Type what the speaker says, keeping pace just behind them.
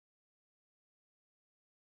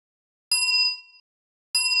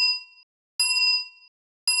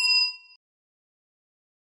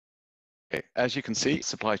Okay. As you can see,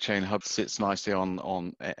 Supply Chain Hub sits nicely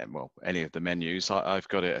on well, any of the menus. I've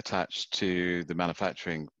got it attached to the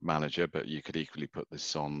Manufacturing Manager, but you could equally put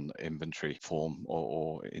this on Inventory Form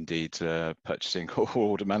or indeed Purchasing or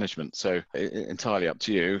Order Management. So entirely up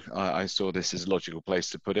to you. I saw this as a logical place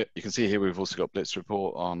to put it. You can see here we've also got Blitz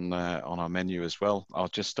Report on our menu as well. I'll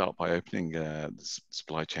just start by opening the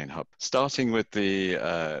Supply Chain Hub. Starting with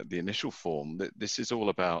the initial form, this is all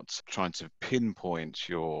about trying to pinpoint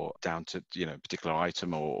your down to particular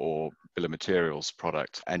item or bill of materials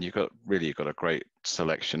product, and you've got a great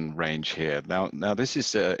selection range here. Now this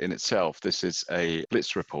is in itself, this is a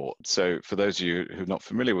Blitz report. So for those of you who are not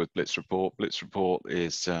familiar with Blitz report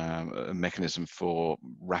is a mechanism for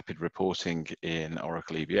rapid reporting in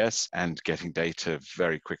Oracle EBS and getting data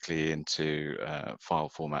very quickly into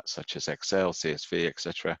file formats such as Excel, CSV,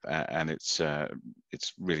 etc. And it's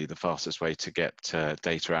really the fastest way to get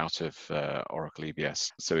data out of Oracle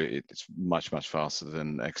EBS. So it's much faster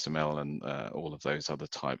than XML and all of those other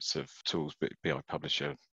types of tools, BI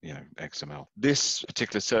Publisher, XML. This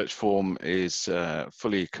particular search form is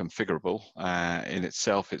fully configurable. In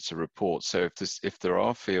itself, it's a report. So if there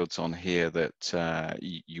are fields on here that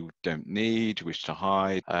you don't need, wish to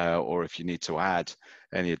hide, or if you need to add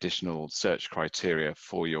any additional search criteria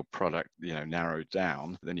for your product, narrowed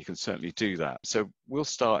down, then you can certainly do that. So we'll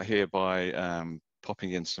start here by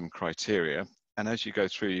popping in some criteria. And as you go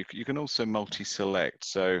through, you can also multi-select.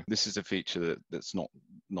 So this is a feature that's not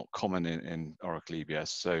common in Oracle EBS.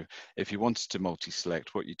 So if you wanted to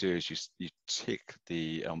multi-select, what you do is you tick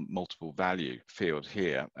the multiple value field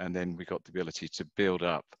here, and then we got the ability to build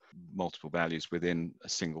up multiple values within a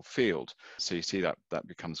single field. So you see that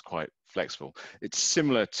becomes quite flexible. It's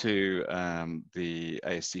similar to the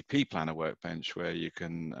ASCP Planner workbench, where you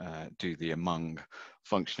can do the among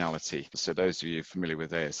functionality. So those of you familiar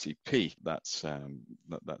with ASCP, that's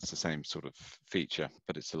the same sort of feature,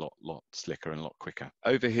 but it's a lot slicker and a lot quicker.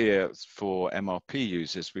 Over here for MRP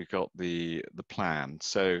users, we've got the plan.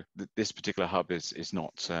 So this particular hub is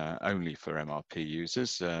not only for MRP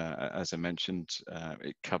users. As I mentioned,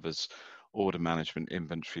 it covers order management,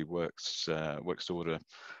 inventory, works order,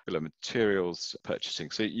 bill of materials, purchasing.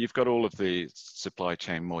 So you've got all of the supply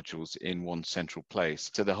chain modules in one central place.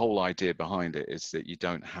 So the whole idea behind it is that you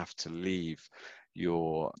don't have to leave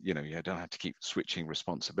you don't have to keep switching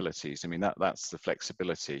responsibilities. I mean, that's the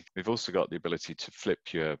flexibility. We've also got the ability to flip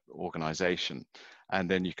your organization,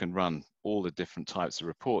 and then you can run all the different types of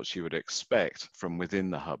reports you would expect from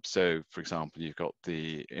within the hub. So for example, you've got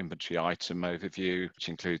the inventory item overview, which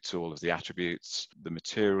includes all of the attributes, the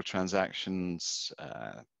material transactions,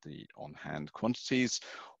 the on-hand quantities,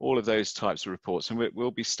 all of those types of reports. And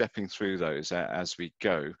we'll be stepping through those as we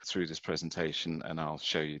go through this presentation, and I'll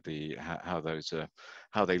show you how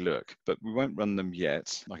they look, but we won't run them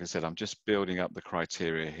yet. Like I said, I'm just building up the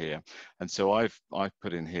criteria here. And so I've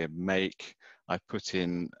put in here make, I've put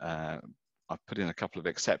in a couple of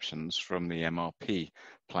exceptions from the MRP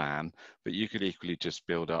plan, but you could equally just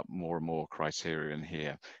build up more and more criteria in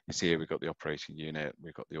here. You see here we've got the operating unit,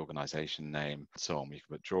 we've got the organization name, so on. You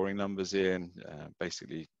can put drawing numbers in,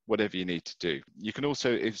 basically whatever you need to do. You can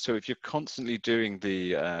also, if you're constantly doing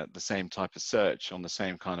the same type of search on the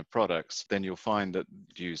same kind of products, then you'll find that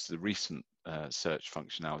you use the recent search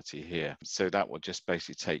functionality here. So that will just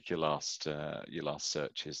basically take your last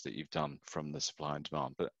searches that you've done from the supply and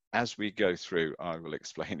demand. But as we go through, I will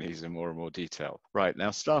explain these in more and more detail. Right,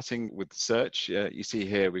 now starting with the search, you see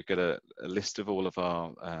here we've got a list of all of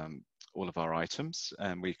our items,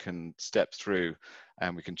 and we can step through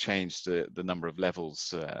and we can change the number of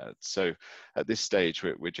levels. So at this stage,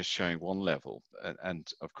 we're just showing one level.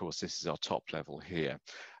 And of course, this is our top level here.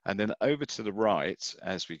 And then over to the right,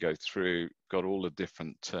 as we go through, got all the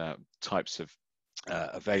different types of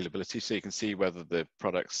availability. So you can see whether the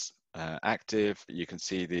product's active, you can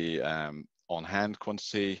see the on-hand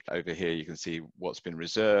quantity. Over here you can see what's been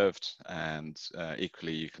reserved, and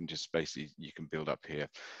equally you can just basically build up here.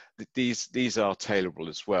 These are tailorable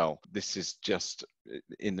as well. This is just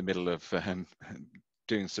in the middle of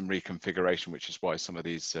doing some reconfiguration, which is why some of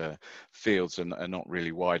these fields are not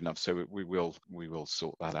really wide enough. So we will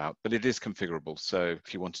sort that out, but it is configurable. So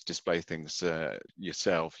if you want to display things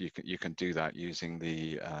yourself, you can do that using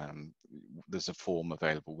there's a form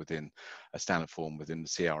available a standard form within the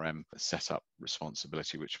CRM setup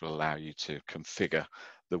responsibility, which will allow you to configure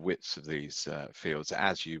the widths of these fields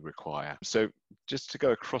as you require. So just to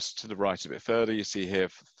go across to the right a bit further, you see here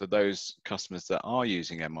for those customers that are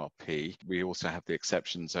using MRP, we also have the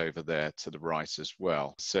exceptions over there to the right as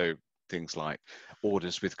well. So things like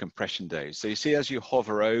orders with compression days. So you see, as you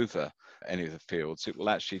hover over any of the fields, it will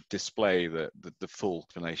actually display the full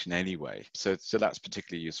explanation anyway. So that's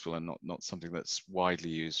particularly useful and not something that's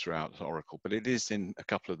widely used throughout Oracle, but it is in a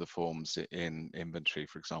couple of the forms in inventory,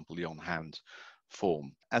 for example, the on-hand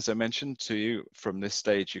form. As I mentioned to you, from this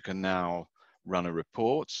stage, you can now run a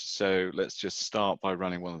report. So let's just start by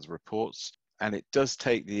running one of the reports. And it does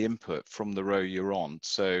take the input from the row you're on.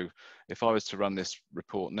 So if I was to run this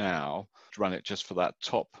report now, run it just for that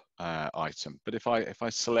top item. But if I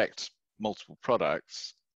select multiple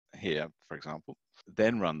products here, for example,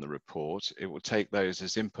 then run the report, it will take those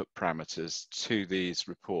as input parameters to these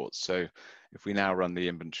reports. So if we now run the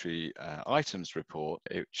inventory items report,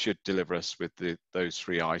 it should deliver us with those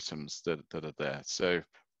 3 items that are there. So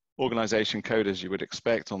organization code, as you would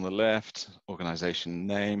expect, on the left, organization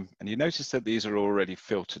name, and you notice that these are already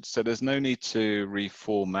filtered. So there's no need to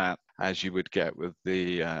reformat as you would get with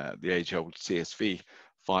the age-old CSV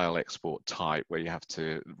file export type, where you have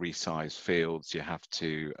to resize fields, you have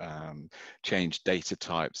to change data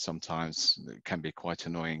types. Sometimes it can be quite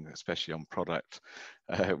annoying, especially on product,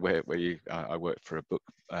 where I worked for a book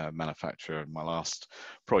manufacturer in my last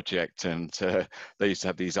project, and they used to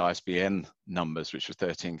have these ISBN numbers, which were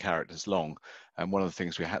 13 characters long. And one of the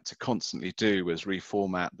things we had to constantly do was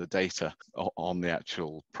reformat the data on the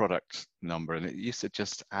actual product number. And it used to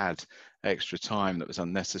just add extra time that was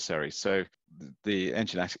unnecessary. So the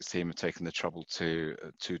Enginatics team have taken the trouble to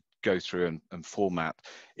go through and format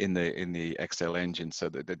in the Excel engine, so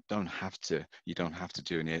that you don't have to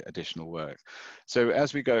do any additional work. So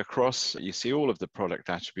as we go across, you see all of the product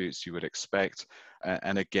attributes you would expect.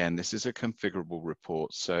 And again, this is a configurable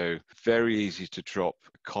report, so very easy to drop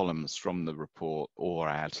columns from the report or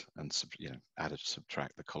add and add or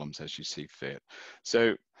subtract the columns as you see fit.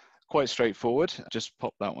 So quite straightforward. Just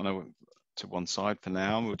pop that one over to one side for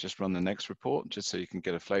now. We'll just run the next report just so you can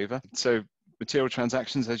get a flavor. So material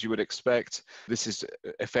transactions, as you would expect, this is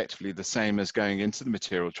effectively the same as going into the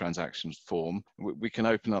material transactions form. We can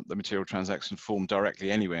open up the material transaction form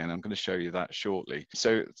directly anyway, and I'm going to show you that shortly.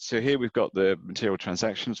 So here we've got the material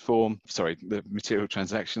transactions form, the material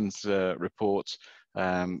transactions report.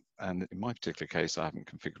 And in my particular case, I haven't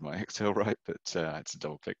configured my Excel right, but it's a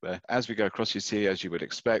double click there. As we go across, you see, as you would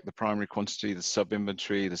expect, the primary quantity, the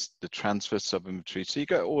sub-inventory, the transfer sub-inventory. So you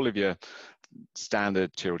got all of your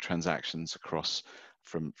standard material transactions across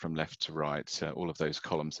from left to right, all of those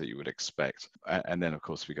columns that you would expect. And then, of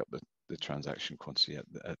course, we got the transaction quantity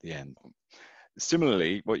at the end.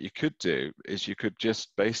 Similarly, what you could do is you could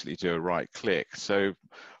just basically do a right click. So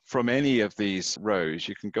from any of these rows,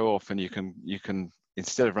 you can go off and you can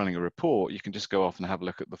instead of running a report, you can just go off and have a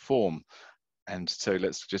look at the form. And so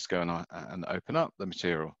let's just go and open up the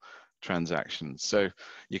material transactions. So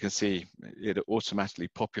you can see it automatically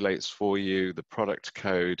populates for you the product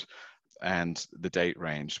code and the date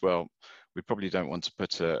range. Well, we probably don't want to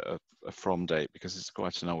put a from date because it's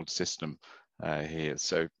quite an old system here.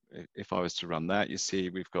 So if I was to run that, you see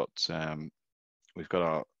we've got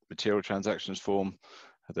our material transactions form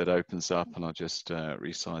that opens up, and I'll just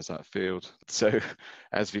resize that field. So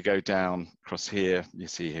as we go down across here, you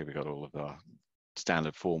see here we've got all of our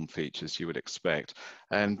standard form features you would expect.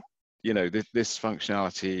 And this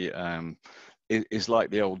functionality is like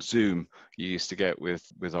the old Zoom you used to get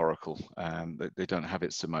with Oracle. They don't have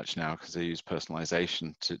it so much now because they use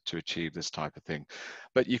personalization to achieve this type of thing.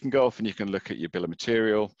 But you can go off and you can look at your bill of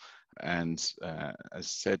material, and as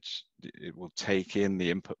said, it will take in the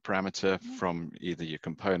input parameter from either your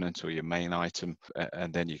component or your main item,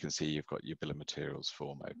 and then you can see you've got your bill of materials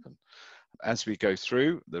form open. As we go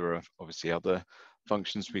through, there are obviously other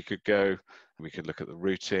functions we could go. We could look at the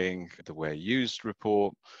routing, the where used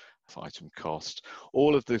report, item cost.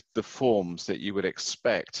 All of the forms that you would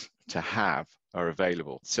expect to have are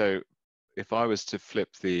available. So if I was to flip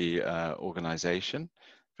the organization,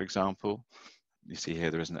 for example, you see here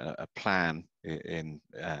there isn't a plan in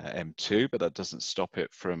M2, but that doesn't stop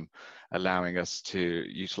it from allowing us to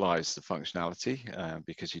utilize the functionality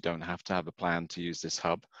because you don't have to have a plan to use this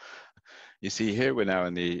hub. You see here we're now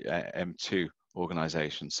in the M2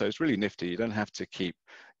 organization. So it's really nifty. You don't have to keep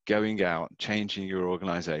going out, changing your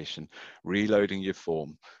organization, reloading your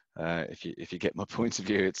form. If you get my point of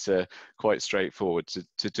view, it's quite straightforward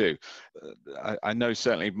to do. I know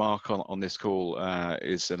certainly Mark on this call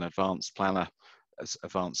is an advanced planner,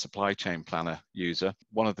 advanced supply chain planner user.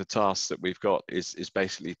 One of the tasks that we've got is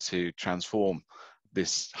basically to transform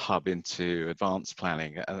this hub into advanced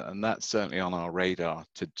planning, and that's certainly on our radar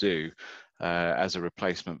to do as a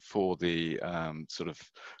replacement for the sort of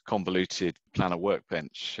convoluted planner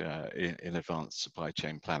workbench in advanced supply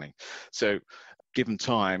chain planning. So given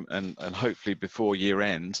time, and hopefully before year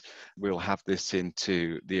end, we'll have this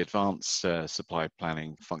into the advanced supply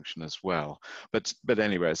planning function as well. But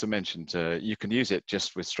anyway, as I mentioned, you can use it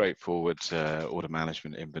just with straightforward order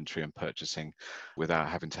management, inventory and purchasing without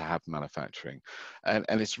having to have manufacturing. And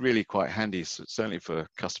it's really quite handy, certainly for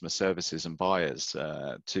customer services and buyers,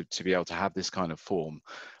 to be able to have this kind of form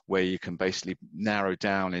where you can basically narrow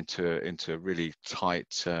down into a really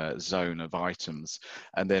tight zone of items,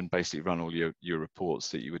 and then basically run all your reports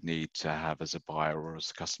that you would need to have as a buyer or as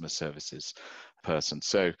a customer services person.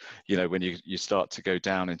 So, you know, when you start to go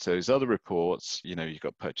down into those other reports, you know, you've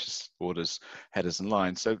got purchase orders, headers and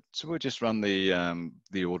lines. So we'll just run the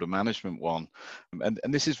order management one. And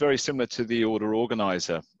this is very similar to the order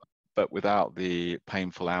organizer, but without the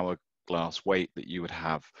painful hourglass wait that you would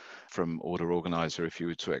have from Order Organizer if you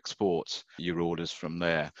were to export your orders from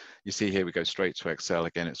there. You see here we go straight to Excel.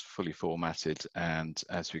 Again, it's fully formatted, and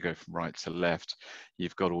as we go from right to left,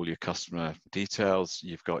 you've got all your customer details,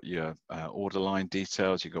 you've got your order line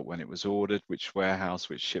details, you've got when it was ordered, which warehouse,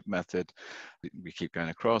 which ship method. We keep going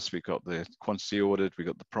across. We've got the quantity ordered, we've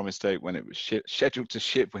got the promise date, when it was scheduled to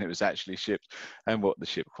ship, when it was actually shipped, and what the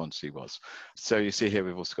ship quantity was. So you see here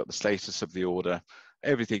we've also got the status of the order,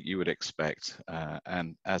 everything you would expect.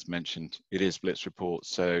 And as mentioned, it is Blitz reports,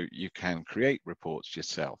 so you can create reports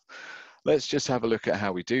yourself. Let's just have a look at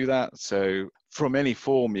how we do that. So from any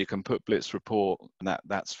form, you can put Blitz report, and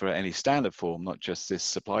that's for any standard form, not just this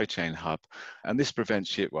supply chain hub. And this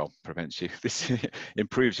this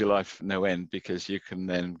improves your life no end, because you can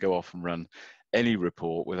then go off and run any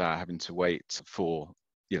report without having to wait for,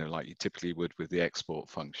 you know, like you typically would with the export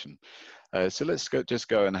function. So let's just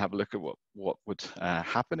go and have a look at what would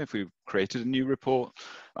happen if we created a new report.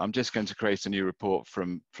 I'm just going to create a new report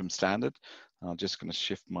from standard. I'm just going to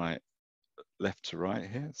shift my left to right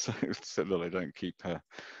here so that I don't keep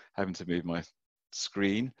having to move my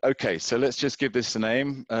screen. Okay, so let's just give this a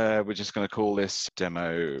name. We're just going to call this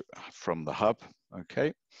demo from the hub.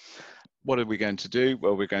 Okay. What are we going to do?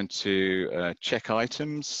 Well, we're going to check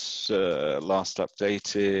items, last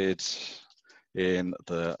updated in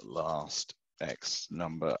the last X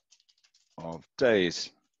number of days.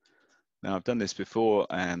 Now, I've done this before,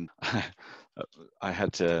 and I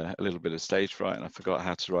had a little bit of stage fright, and I forgot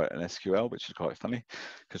how to write an SQL, which is quite funny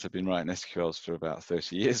because I've been writing SQLs for about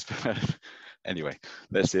 30 years. But anyway,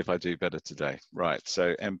 let's see if I do better today. Right,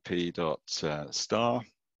 so mp.star,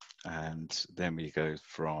 and then we go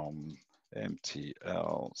from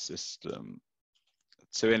MTL system.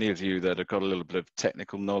 So any of you that have got a little bit of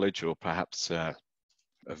technical knowledge, or perhaps have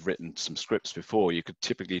written some scripts before, you could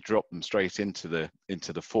typically drop them straight into the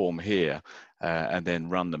form here and then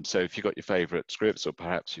run them. So if you've got your favorite scripts, or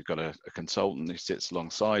perhaps you've got a consultant who sits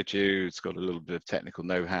alongside you, it's got a little bit of technical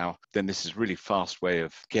know-how, then this is a really fast way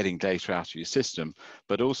of getting data out of your system,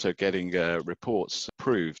 but also getting reports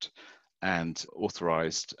approved and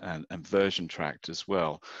authorized and version tracked as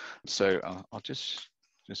well. So I'll just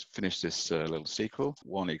finish this little SQL.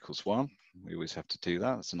 1 = 1. We always have to do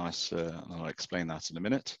that. That's a nice, and I'll explain that in a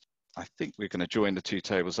minute. I think we're going to join the two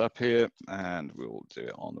tables up here, and we'll do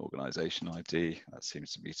it on organization ID. That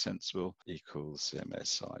seems to be sensible. Equals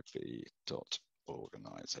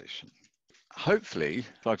msib.organization. Hopefully,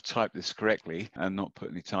 if I've typed this correctly and not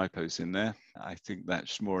put any typos in there, I think that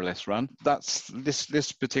should more or less run.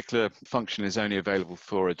 This particular function is only available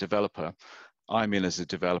for a developer. I'm in as a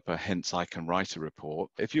developer, hence I can write a report.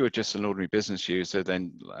 If you were just an ordinary business user,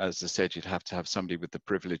 then as I said, you'd have to have somebody with the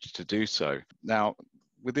privilege to do so. Now,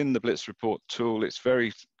 within the Blitz report tool, it's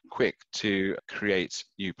very quick to create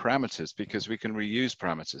new parameters because we can reuse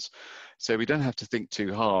parameters. So we don't have to think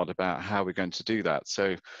too hard about how we're going to do that.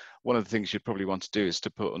 So one of the things you'd probably want to do is to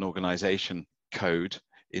put an organization code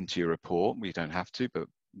into your report. We don't have to, but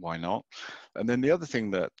why not? And then the other thing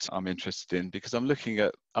that I'm interested in, because I'm looking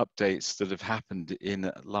at updates that have happened in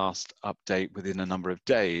last update within a number of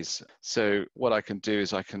days. So what I can do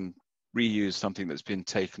is I can reuse something that's been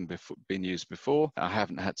used before. I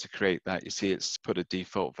haven't had to create that. You see, it's put a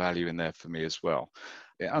default value in there for me as well.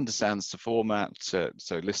 It understands the format. So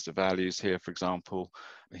list of values here, for example.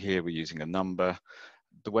 Here we're using a number.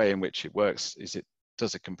 The way in which it works is it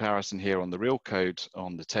does a comparison here on the real code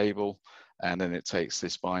on the table, and then it takes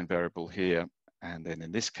this bind variable here, and then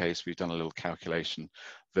in this case we've done a little calculation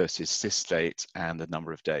versus sys date and the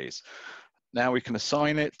number of days. Now we can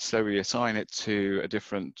assign it, so we assign it to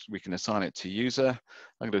we can assign it to user. I'm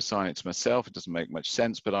going to assign it to myself. It doesn't make much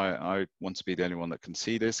sense, but I want to be the only one that can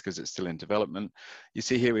see this because it's still in development. You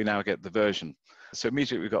see here we now get the version. So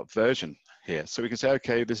immediately we've got version here. So we can say,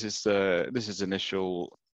 okay, this is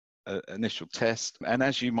initial initial test. And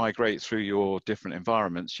as you migrate through your different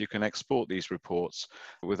environments, you can export these reports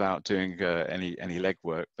without doing any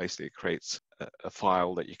legwork. Basically, it creates a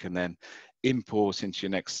file that you can then import into your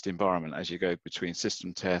next environment as you go between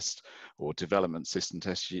system test or development system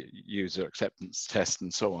test, user acceptance test,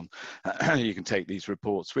 and so on. You can take these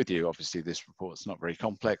reports with you. Obviously, this report's not very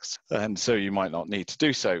complex, and so you might not need to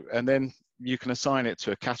do so. And then you can assign it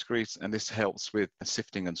to a category, and this helps with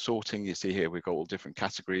sifting and sorting. You see here we've got all different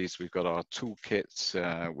categories. We've got our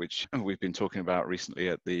toolkits, which we've been talking about recently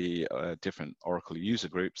at the different Oracle user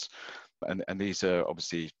groups. And these are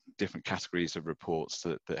obviously different categories of reports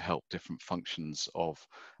that help different functions of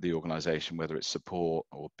the organization, whether it's support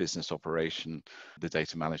or business operation, the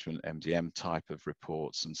data management, MDM type of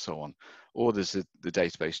reports, and so on. Or there's the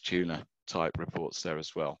database tuner type reports there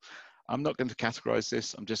as well. I'm not going to categorize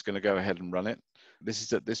this. I'm just going to go ahead and run it. This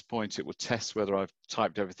is at this point, it will test whether I've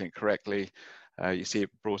typed everything correctly. You see it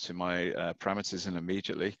brought in my parameters in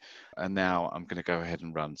immediately. And now I'm going to go ahead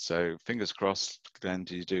and run. So fingers crossed, Glenn,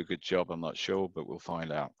 did you do a good job? I'm not sure, but we'll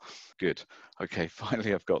find out. Good. Okay,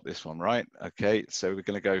 finally, I've got this one right. Okay, so we're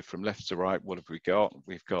going to go from left to right. What have we got?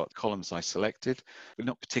 We've got columns I selected. We're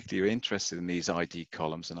not particularly interested in these ID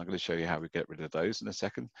columns, and I'm going to show you how we get rid of those in a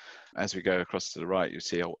second. As we go across to the right, you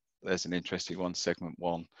see there's an interesting one, segment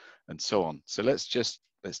one, and so on. So let's just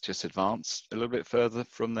advance a little bit further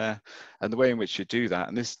from there. And the way in which you do that,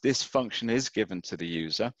 and this function is given to the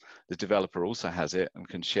user. The developer also has it and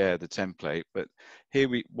can share the template. But here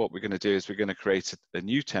what we're going to do is we're going to create a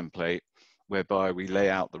new template whereby we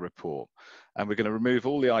lay out the report. And we're going to remove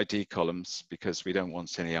all the ID columns because we don't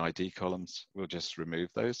want any ID columns. We'll just remove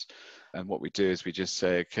those. And what we do is we just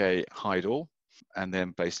say, okay, hide all. And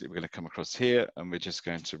then basically we're going to come across here and we're just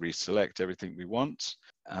going to reselect everything we want.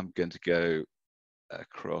 I'm going to go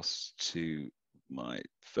across to my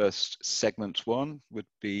first segment one would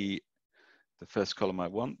be the first column I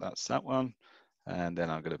want. That's that one. And then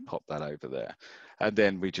I'm going to pop that over there. And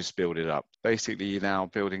then we just build it up. Basically, you're now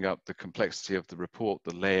building up the complexity of the report,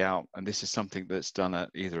 the layout. And this is something that's done at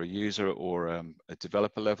either a user or a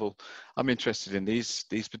developer level. I'm interested in these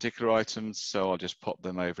particular items, so I'll just pop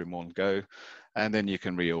them over in one go. And then you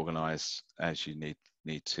can reorganize as you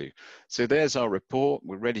need to. So there's our report.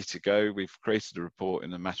 We're ready to go. We've created a report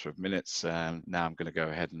in a matter of minutes. And now I'm going to go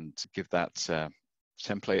ahead and give that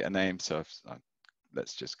template a name. So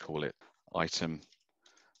let's just call it item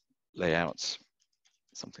layout,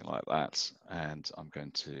 something like that. And I'm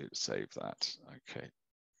going to save that. Okay,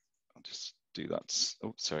 I'll just do that.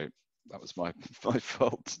 Oh, sorry, that was my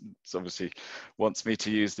fault. It obviously wants me to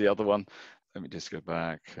use the other one. Let me just go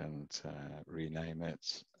back and rename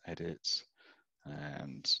it, edit,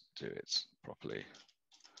 and do it properly.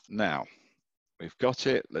 Now we've got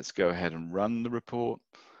it. Let's go ahead and run the report.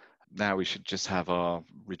 Now we should just have our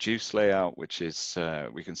reduce layout, which is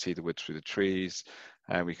we can see the wood through the trees,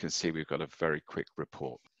 and we can see we've got a very quick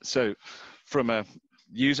report. So from a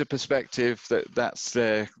user perspective, that's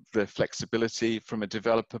the flexibility. From a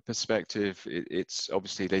developer perspective, it's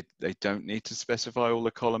obviously they don't need to specify all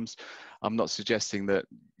the columns. I'm not suggesting that,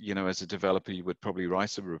 you know, as a developer, you would probably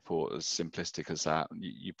write a report as simplistic as that.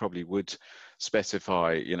 You probably would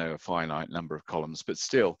specify, you know, a finite number of columns, but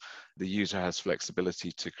still the user has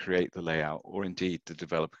flexibility to create the layout, or indeed the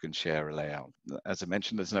developer can share a layout. As I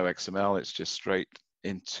mentioned, there's no XML, it's just straight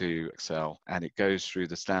into Excel, and it goes through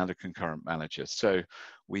the standard concurrent manager. So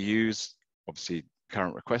we use obviously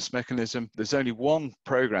current request mechanism. There's only one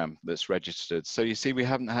program that's registered. So you see, we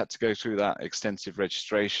haven't had to go through that extensive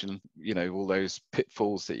registration, you know, all those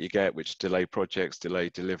pitfalls that you get, which delay projects, delay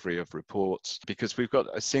delivery of reports, because we've got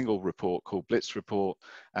a single report called Blitz report,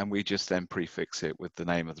 and we just then prefix it with the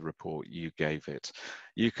name of the report you gave it.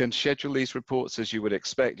 You can schedule these reports as you would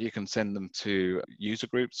expect. You can send them to user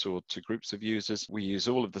groups or to groups of users. We use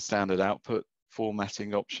all of the standard output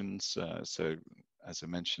formatting options. So as I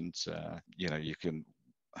mentioned, you know, you can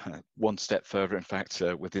one step further. In fact,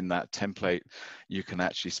 within that template, you can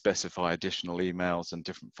actually specify additional emails and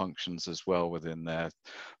different functions as well within there.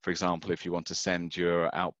 For example, if you want to send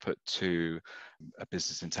your output to a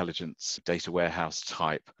business intelligence data warehouse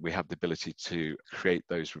type, we have the ability to create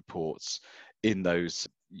those reports in those,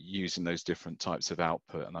 using those different types of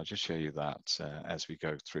output. And I'll just show you that as we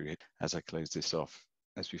go through it, as I close this off.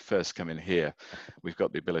 As we first come in here, we've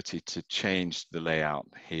got the ability to change the layout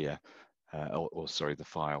here. or sorry, the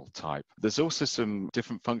file type. There's also some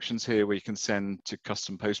different functions here where you can send to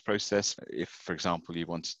custom post-process. If, for example, you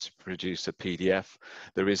wanted to produce a PDF,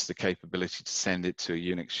 there is the capability to send it to a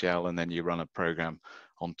Unix shell, and then you run a program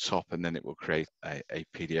on top, and then it will create a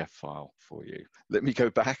PDF file for you. Let me go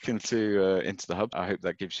back into the hub. I hope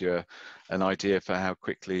that gives you an idea for how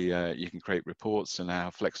quickly you can create reports and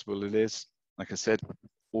how flexible it is. Like I said,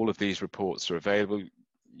 all of these reports are available.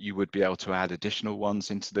 You would be able to add additional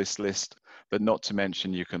ones into this list, but not to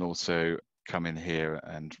mention you can also come in here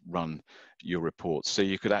and run your reports. So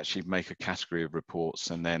you could actually make a category of reports,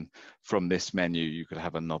 and then from this menu you could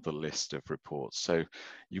have another list of reports. So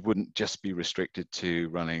you wouldn't just be restricted to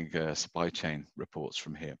running supply chain reports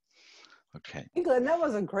from here. Okay. Hey Glenn, that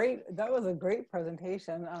was a great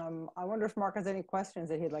presentation. I wonder if Mark has any questions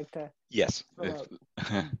that he'd like to. Yes.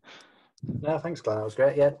 No, thanks, Glenn. That was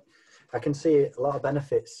great. Yeah, I can see a lot of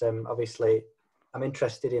benefits. Obviously, I'm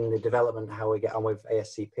interested in the development, how we get on with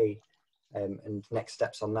ASCP and next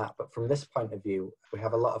steps on that. But from this point of view, we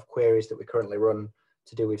have a lot of queries that we currently run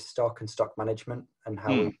to do with stock and stock management and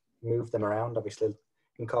how we move them around, obviously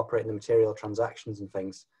incorporating the material transactions and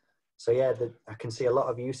things. So yeah, I can see a lot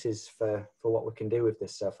of uses for what we can do with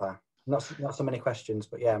this so far. Not so many questions,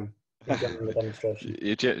 but yeah, I'm enjoying the demonstration.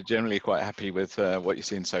 You're generally quite happy with what you've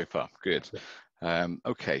seen so far. Good. Yeah.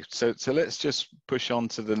 Okay, so let's just push on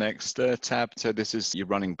to the next tab. So this is your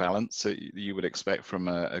running balance. So you would expect from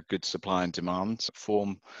a good supply and demand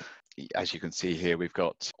form. As you can see here, we've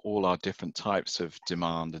got all our different types of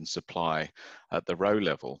demand and supply at the row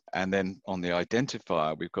level. And then on the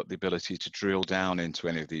identifier, we've got the ability to drill down into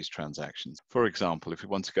any of these transactions. For example, if we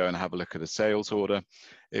want to go and have a look at a sales order,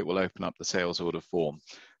 it will open up the sales order form.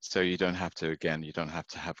 So you don't have to, again, you don't have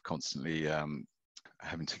to have constantly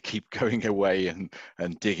having to keep going away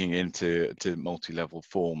and digging into multi-level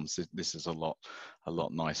forms. This is a lot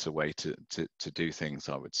nicer way to do things,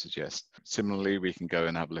 I would suggest. Similarly, we can go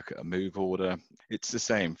and have a look at a move order. It's the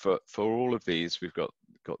same for all of these. We've got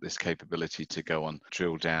this capability to go and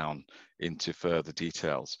drill down into further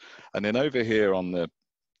details. And then over here on the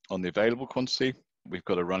available quantity, we've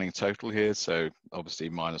got a running total here, so obviously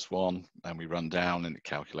 -1, and we run down and it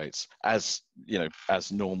calculates as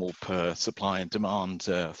normal per supply and demand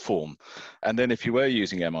form. And then if you were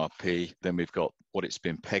using MRP, then we've got what it's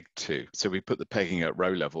been pegged to. So we put the pegging at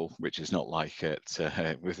row level, which is not like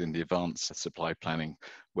within the advanced supply planning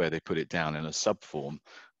where they put it down in a subform,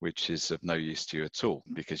 which is of no use to you at all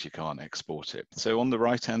because you can't export it. So on the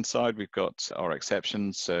right-hand side, we've got our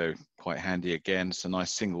exceptions. So quite handy again. It's a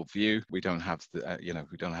nice single view. We don't have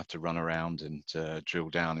we don't have to run around and drill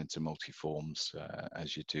down into multi-forms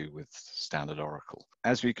as you do with standard Oracle.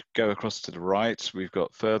 As we go across to the right, we've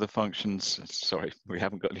got further functions. Sorry, we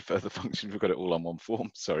haven't got any further functions. We've got it all on one form.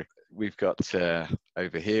 Sorry. We've got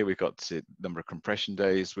over here, we've got the number of compression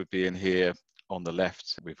days would be in here. On the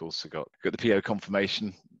left, we've also got the PO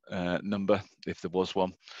confirmation number, if there was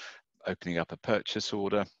one. Opening up a purchase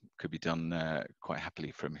order could be done quite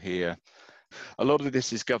happily from here. A lot of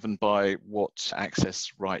this is governed by what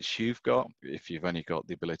access rights you've got. If you've only got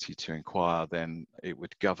the ability to inquire, then it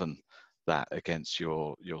would govern that against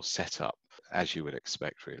your setup, as you would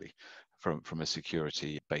expect, really, from a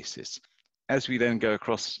security basis. As we then go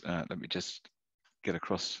across, let me just get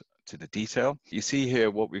across to the detail. You see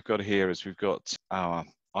here, what we've got here is we've got our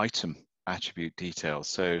item attribute details.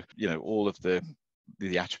 So, all of the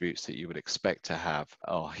attributes that you would expect to have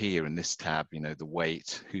are here in this tab. The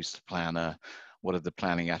weight, who's the planner, what are the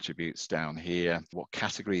planning attributes down here, what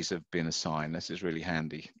categories have been assigned. This is really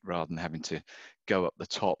handy rather than having to go up the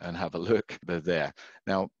top and have a look. They're there.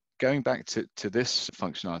 Now, going back to this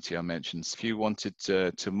functionality I mentioned, if you wanted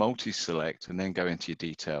to multi-select and then go into your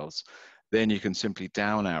details, then you can simply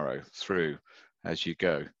down arrow through as you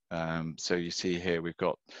go. So you see here, we've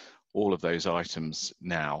got all of those items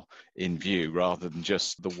now in view rather than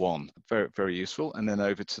just the one. Very, very useful. And then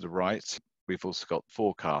over to the right, we've also got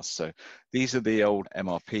forecasts. So these are the old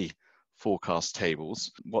MRP forecast tables.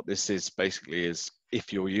 What this is basically is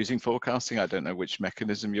if you're using forecasting, I don't know which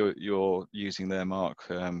mechanism you're using there, Mark,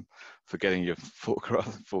 for getting your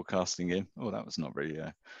forecasting in. Oh, that was not very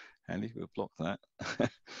handy. We'll block that.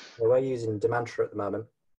 We're using Demantra at the moment.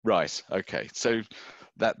 Right. Okay. So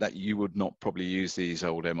that you would not probably use these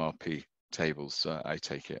old MRP tables, I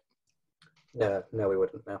take it. No, we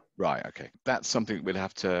wouldn't. No. Right. Okay. That's something we'll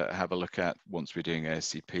have to have a look at once we're doing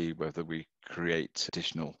ASCP, whether we create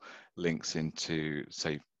additional links into,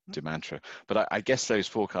 say, Demantra. But I guess those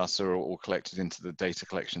forecasts are all collected into the data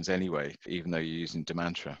collections anyway, even though you're using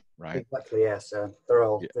Demantra, right? Exactly. Yeah. So they're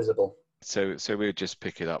all visible. So we'll just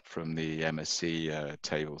pick it up from the MSC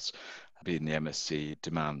tables. being the MSC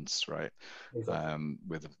demands, right? Exactly.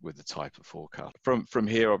 With the type of forecast. From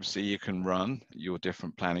here, obviously, you can run your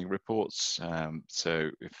different planning reports. So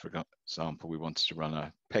if, for example, we wanted to run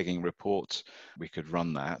a pegging report, we could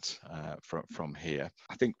run that from here.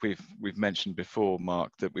 I think we've mentioned before,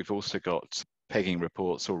 Mark, that we've also got pegging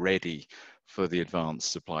reports already for the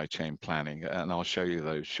advanced supply chain planning, and I'll show you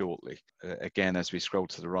those shortly. Again, as we scroll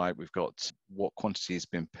to the right, we've got what quantity has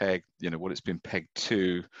been pegged, what it's been pegged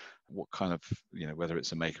to, what kind of, whether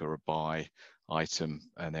it's a make or a buy item,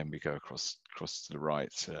 and then we go across to the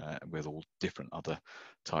right with all different other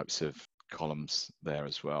types of columns there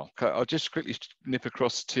as well. I'll just quickly nip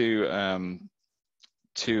across to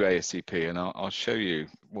ASCP, and I'll show you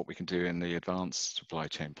what we can do in the advanced supply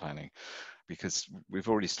chain planning, because we've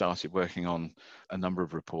already started working on a number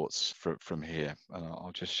of reports from here, and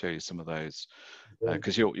I'll just show you some of those,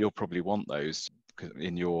 because you'll probably want those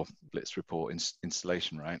in your Blitz report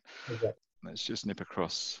installation, right? Exactly. Let's just nip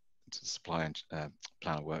across to the supply and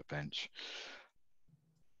planner workbench.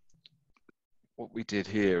 What we did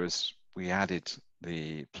here is we added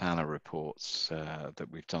the planner reports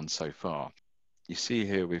that we've done so far. You see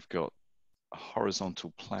here we've got a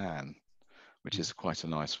horizontal plan, which is quite a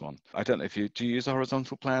nice one. I don't know if do you use a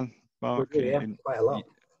horizontal plan, Mark? We do, yeah, quite a lot.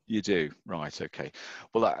 You do, right? Okay.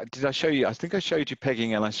 Well, did I show you? I think I showed you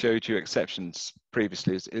pegging and I showed you exceptions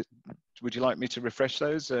previously. Would you like me to refresh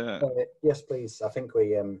those? Yes, please. I think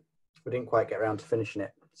we didn't quite get around to finishing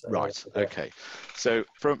it. So right. Okay. So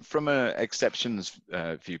from a exceptions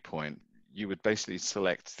viewpoint, you would basically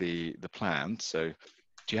select the plan. So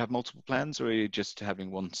do you have multiple plans, or are you just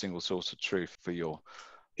having one single source of truth for your?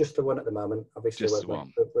 Just the one at the moment. Obviously,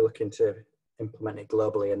 we're looking to implement it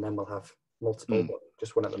globally, and then we'll have multiple, but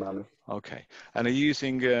just one at the moment. Okay. And are you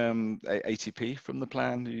using ATP from the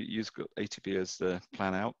plan? You use ATP as the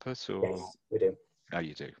plan output, or? Yes, we do. Oh,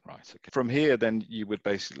 you do, right. Okay. From here, then you would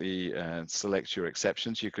basically select your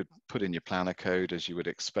exceptions. You could put in your planner code as you would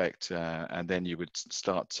expect, and then you would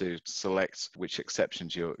start to select which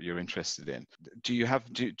exceptions you're interested in. Do you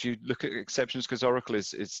look at exceptions? Because Oracle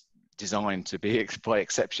is designed to be by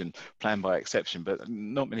exception, plan by exception, but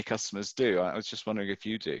not many customers do. I was just wondering if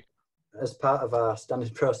you do. As part of our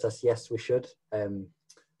standard process, yes, we should.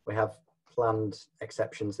 We have planned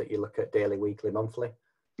exceptions that you look at daily, weekly, monthly.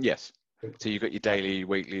 Yes. So you've got your daily,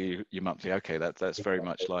 weekly, your monthly. Okay, that's very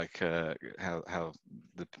much like how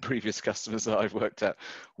the previous customers that I've worked at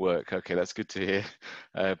work. Okay, that's good to hear.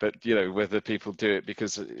 But whether people do it,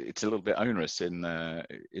 because it's a little bit onerous in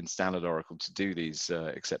standard Oracle to do these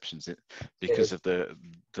exceptions, because of the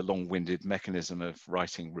long-winded mechanism of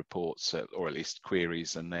writing reports, or at least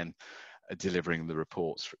queries, and then delivering the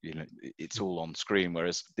reports. It's all on screen,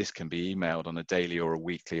 whereas this can be emailed on a daily or a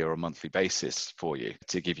weekly or a monthly basis for you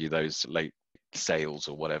to give you those late sales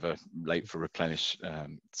or whatever, late replenishment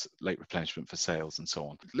for sales and so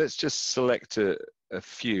on. Let's just select a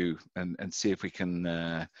few and see if we can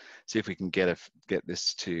get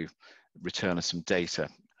this to return us some data.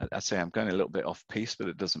 I say I'm going a little bit off piece, but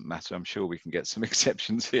it doesn't matter. I'm sure we can get some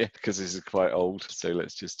exceptions here because this is quite old. So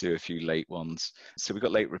let's just do a few late ones. So we've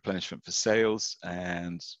got late replenishment for sales,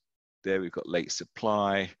 and there we've got late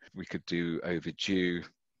supply. We could do overdue.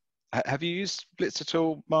 Have you used Blitz at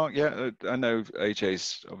all, Mark? Yeah, I know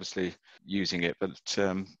AJ's obviously using it, but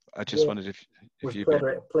I just wondered if you've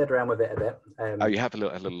played around with it a bit. Oh, you have a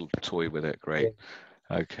little toy with it. Great.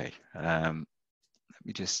 Yeah. Okay. Let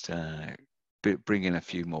me just bring in a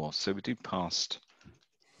few more. So we do past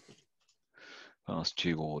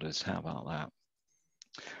due orders. How about that?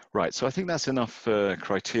 Right, so I think that's enough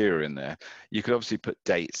criteria in there. You could obviously put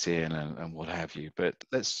dates in and what have you, but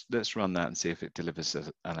let's run that and see if it delivers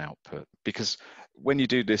an output. Because when you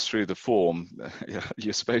do this through the form,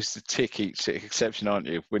 you're supposed to tick each exception, aren't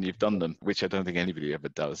you, when you've done them, which I don't think anybody ever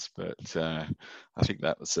does, but I think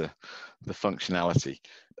that was the functionality.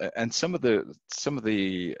 And some of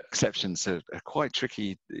the exceptions are quite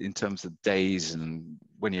tricky in terms of days, and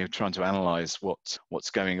when you're trying to analyze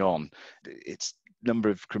what's going on. It's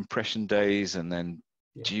number of compression days and then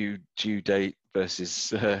due date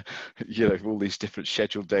versus all these different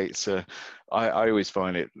scheduled dates. I always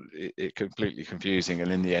find it completely confusing,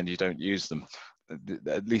 and in the end you don't use them.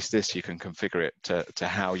 At least this, you can configure it to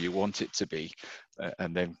how you want it to be,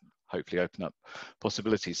 and then hopefully open up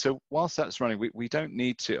possibilities. So whilst that's running, we don't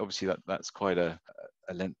need to, obviously that's quite a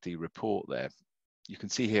lengthy report there. You can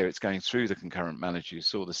see here it's going through the concurrent manager. You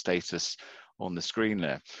saw the status on the screen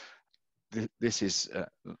there. This is,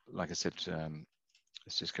 like I said,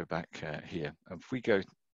 let's just go back here. If we go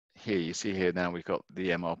here, you see here now we've got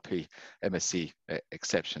the MSC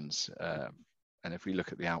exceptions. And if we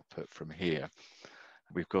look at the output from here,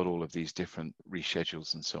 we've got all of these different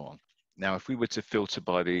reschedules and so on. Now, if we were to filter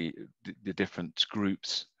by the different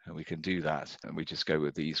groups, we can do that, and we just go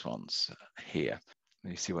with these ones here.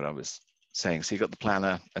 And you see what I was saying. So you've got the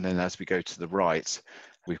planner, and then as we go to the right,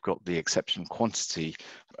 we've got the exception quantity,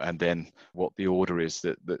 and then what the order is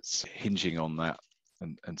that's hinging on that,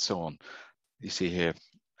 and so on. You see here,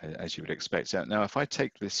 as you would expect. Now, if I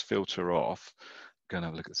take this filter off, go and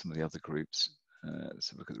have a look at some of the other groups. Let's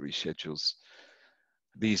have a look at the reschedules.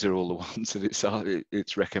 These are all the ones that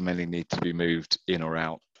it's recommending need to be moved in or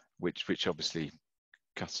out, which obviously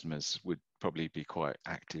customers would probably be quite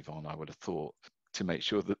active on, I would have thought, to make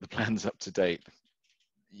sure that the plan's up to date.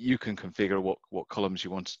 You can configure what columns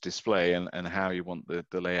you want to display and how you want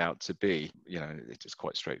the layout to be. You know, it's just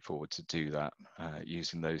quite straightforward to do that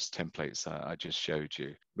using those templates that I just showed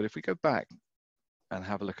you. But if we go back and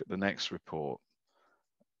have a look at the next report,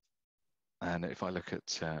 and if I look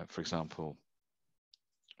at, for example,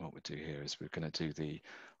 what we do here is we're going to do the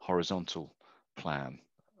horizontal plan.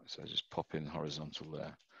 So just pop in horizontal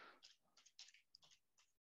there.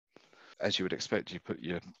 As you would expect, you put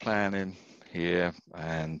your plan in here,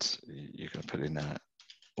 and you're going to put in that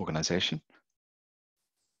organization.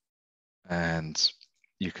 And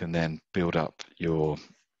you can then build up your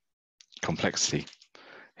complexity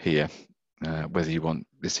here, whether you want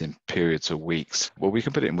this in periods or weeks. Well, we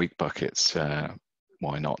can put it in week buckets.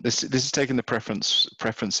 Why not? This is taking the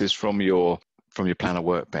preferences from your planner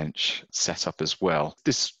workbench setup as well.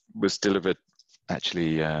 This was delivered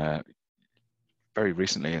actually very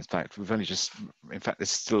recently. In fact, this is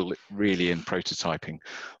still really in prototyping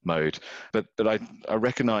mode. But I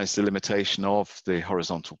recognise the limitation of the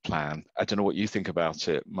horizontal plan. I don't know what you think about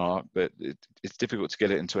it, Mark, but it's difficult to get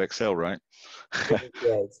it into Excel, right? Yeah,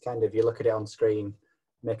 it's kind of, you look at it on screen,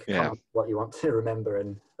 make a comment what you want to remember,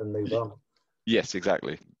 and move on. Yes,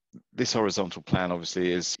 exactly. This horizontal plan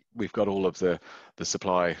obviously is, we've got all of the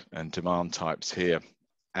supply and demand types here,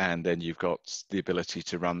 and then you've got the ability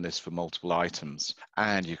to run this for multiple items,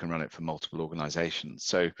 and you can run it for multiple organizations.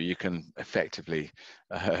 So you can effectively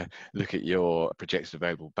look at your projected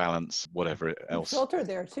available balance, whatever else. Filter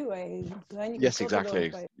there too, Yes,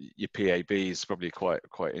 exactly. Your PAB is probably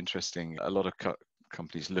quite interesting. A lot of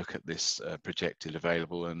companies look at this projected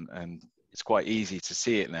available, and it's quite easy to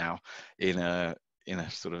see it now in a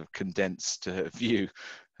sort of condensed view.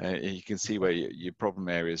 You can see where your problem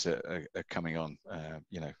areas are coming on,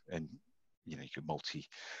 and you can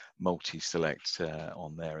multi-select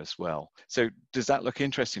on there as well. So does that look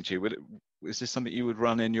interesting to you? Is this something you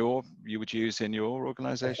would use in your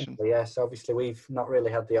organization? Yes, so obviously we've not really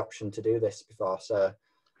had the option to do this before, so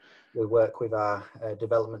we work with our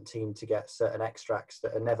development team to get certain extracts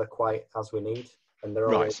that are never quite as we need, and they're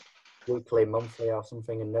always weekly, monthly or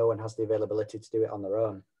something, and no one has the availability to do it on their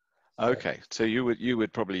own. Okay, so you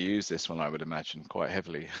would probably use this one, I would imagine, quite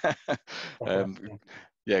heavily.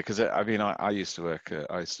 Yeah, because I mean, I used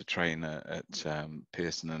to train at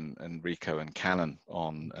Pearson and Ricoh and Canon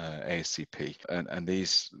on ASCP, and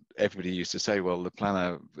everybody used to say, well,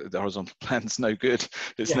 the horizontal plan's no good.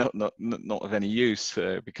 It's not of any use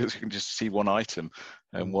because you can just see one item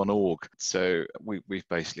and one org. So we've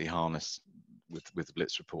basically harnessed. With the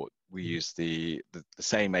Blitz report, we use the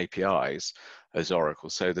same APIs as Oracle,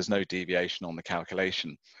 so there's no deviation on the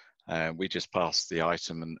calculation. We just pass the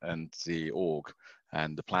item and the org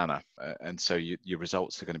and the planner, and so your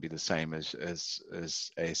results are going to be the same as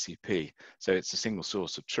ASCP. So it's a single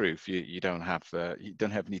source of truth. You don't have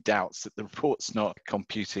any doubts that the report's not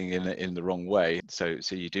computing in the wrong way. So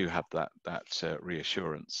you do have that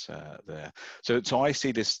reassurance there. So I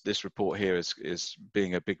see this report here as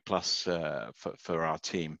being a big plus for our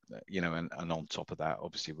team. And on top of that,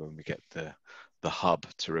 obviously, when we get the hub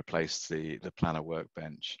to replace the planner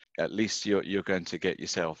workbench, at least you're going to get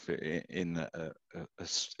yourself in a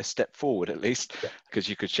step forward, at least, because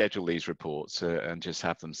you could schedule these reports and just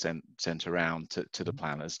have them sent around to the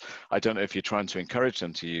planners. I don't know if you're trying to encourage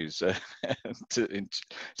them to use to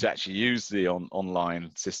actually use the online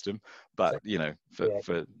system, but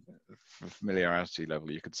for familiarity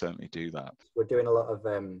level, you could certainly do that. We're doing a lot of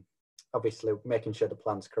obviously making sure the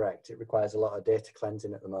plan's correct. It requires a lot of data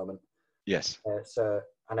cleansing at the moment. Yes. So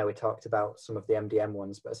I know we talked about some of the MDM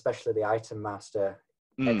ones, but especially the item master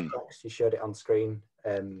extracts. You showed it on screen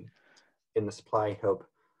in the supply hub.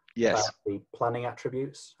 Yes. About the planning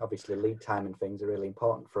attributes. Obviously, lead time and things are really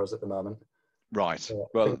important for us at the moment. Right.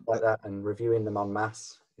 Things like that, and reviewing them en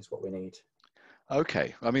masse is what we need.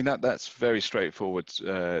 Okay. I mean, that's very straightforward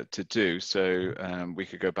to do. So we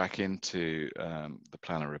could go back into the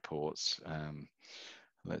planner reports.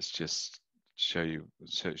 Let's just show you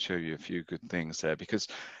a few good things there, because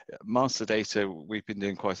master data, we've been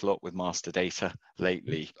doing quite a lot with master data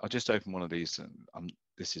lately. I'll just open one of these, and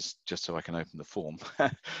this is just so I can open the form.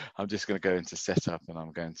 I'm just going to go into setup, and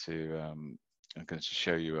I'm going to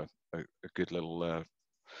show you a good little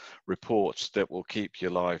report that will keep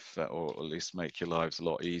your life, or at least make your lives a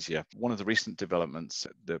lot easier. One of the recent developments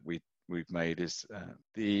that we've made is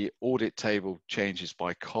the audit table changes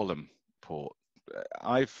by column report.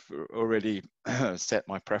 I've already set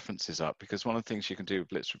my preferences up, because one of the things you can do with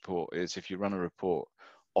Blitz report is, if you run a report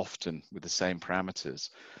often with the same parameters,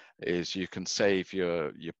 is you can save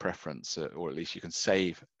your preference, or at least you can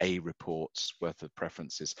save a report's worth of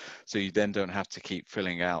preferences, so you then don't have to keep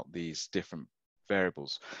filling out these different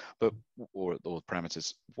variables or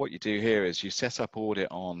parameters. What you do here is you set up audit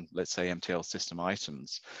on, let's say, MTL system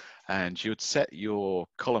items, and you would set your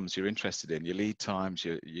columns you're interested in, your lead times,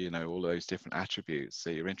 you know, all those different attributes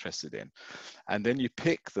that you're interested in, and then you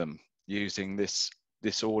pick them using this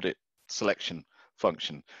audit selection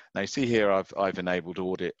function. Now you see here I've enabled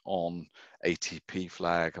audit on ATP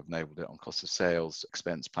flag, I've enabled it on cost of sales,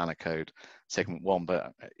 expense planner code, segment 1,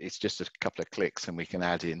 but it's just a couple of clicks and we can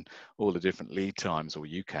add in all the different lead times, or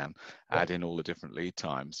you can add in all the different lead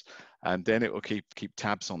times, and then it will keep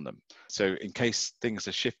tabs on them. So in case things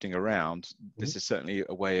are shifting around, this is certainly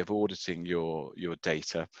a way of auditing your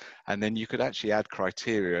data. And then you could actually add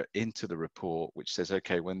criteria into the report which says,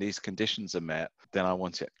 okay, when these conditions are met, then I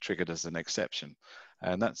want it triggered as an exception.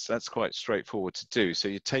 And that's quite straightforward to do. So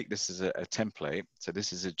you take this as a template. So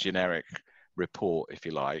this is a generic report, if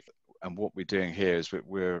you like. And what we're doing here is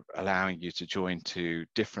we're allowing you to join to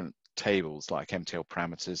different tables like MTL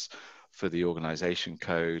parameters for the organization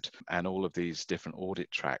code, and all of these different audit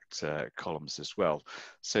tracked columns as well.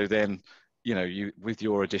 So then, you know, you, with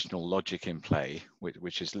your additional logic in play,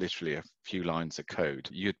 which is literally a few lines of code,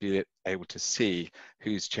 you'd be able to see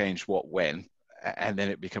who's changed what when, and then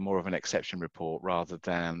it become more of an exception report rather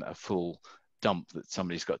than a full dump that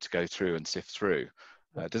somebody's got to go through and sift through.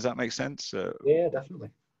 Does that make sense? Yeah, definitely.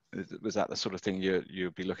 Was that the sort of thing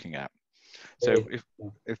you'd be looking at? So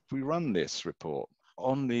if we run this report,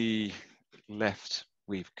 on the left,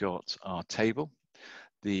 we've got our table,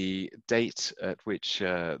 the date at which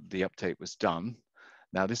the update was done.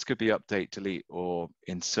 Now this could be update, delete, or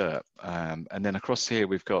insert. And then across here,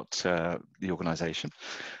 we've got the organization.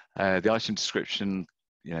 The item description,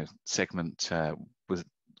 you know, segment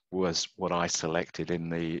was what I selected in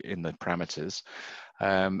the parameters.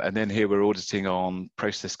 And then here we're auditing on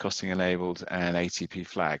process costing enabled and ATP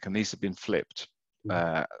flag, and these have been flipped,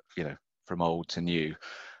 you know, from old to new.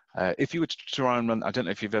 If you were to try and run, I don't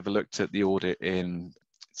know if you've ever looked at the audit in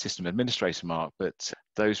System Administrator, Mark, but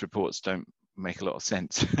those reports don't make a lot of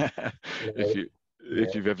sense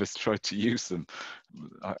if you've ever tried to use them.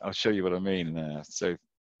 I'll show you what I mean. So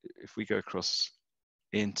if we go across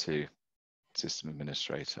into System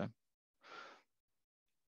Administrator,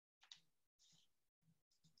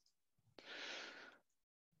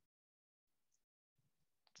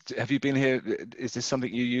 have you been here? Is this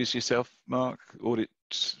something you use yourself, Mark? Audit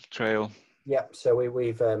trail? Yeah, so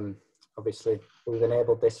we've obviously we've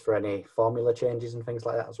enabled this for any formula changes and things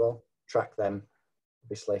like that as well. Track them,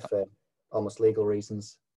 obviously, for almost legal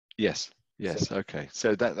reasons. Yes. So, okay.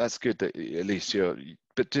 So that's good that at least you're.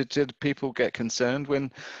 But did people get concerned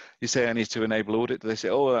when you say I need to enable audit? Do they say,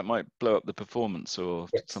 oh, that might blow up the performance or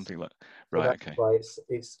something like? Right. So okay. Why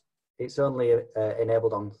it's only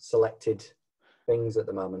enabled on selected things at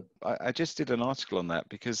the moment. I just did an article on that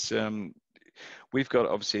because we've got,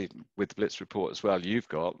 obviously with the Blitz report as well, you've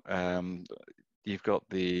got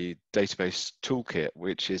the database toolkit,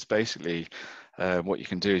 which is basically what you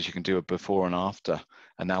can do is you can do a before and after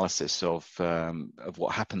analysis of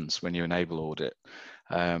what happens when you enable audit.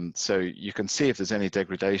 So you can see if there's any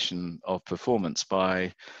degradation of performance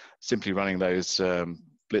by simply running those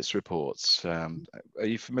Blitz reports. Are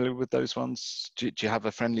you familiar with those ones? Do you have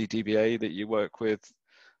a friendly DBA that you work with?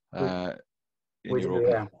 We do,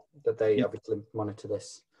 yeah, that they obviously monitor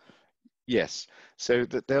this. Yes, so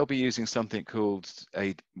that they'll be using something called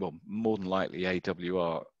more than likely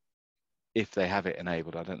AWR, if they have it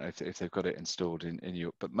enabled. I don't know if they've got it installed in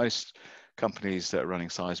Europe, but most companies that are running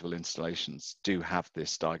sizable installations do have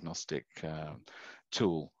this diagnostic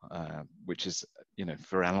tool, which is, you know,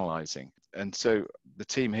 for analyzing. And so the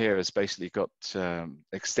team here has basically got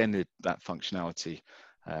extended that functionality.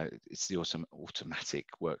 It's the automatic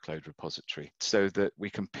workload repository, so that we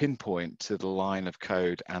can pinpoint to the line of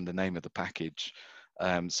code and the name of the package.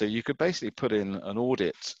 So you could basically put in an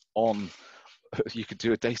audit on, you could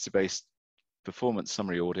do a database performance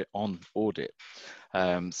summary audit on audit.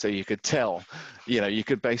 So you could tell, you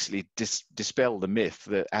could basically dispel the myth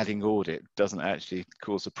that adding audit doesn't actually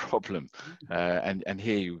cause a problem. And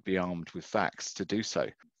here you would be armed with facts to do so.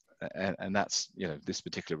 And that's, this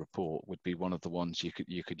particular report would be one of the ones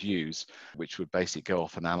you could use, which would basically go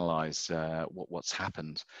off and analyze what's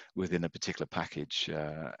happened within a particular package,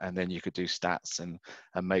 and then you could do stats and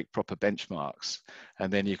make proper benchmarks,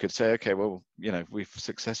 and then you could say, okay, well, we've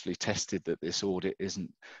successfully tested that this audit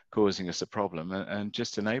isn't causing us a problem, and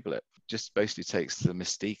just enable it. Just basically takes the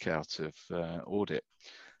mystique out of audit.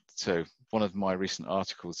 So one of my recent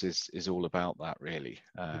articles is all about that, really.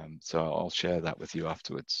 So I'll share that with you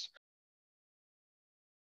afterwards.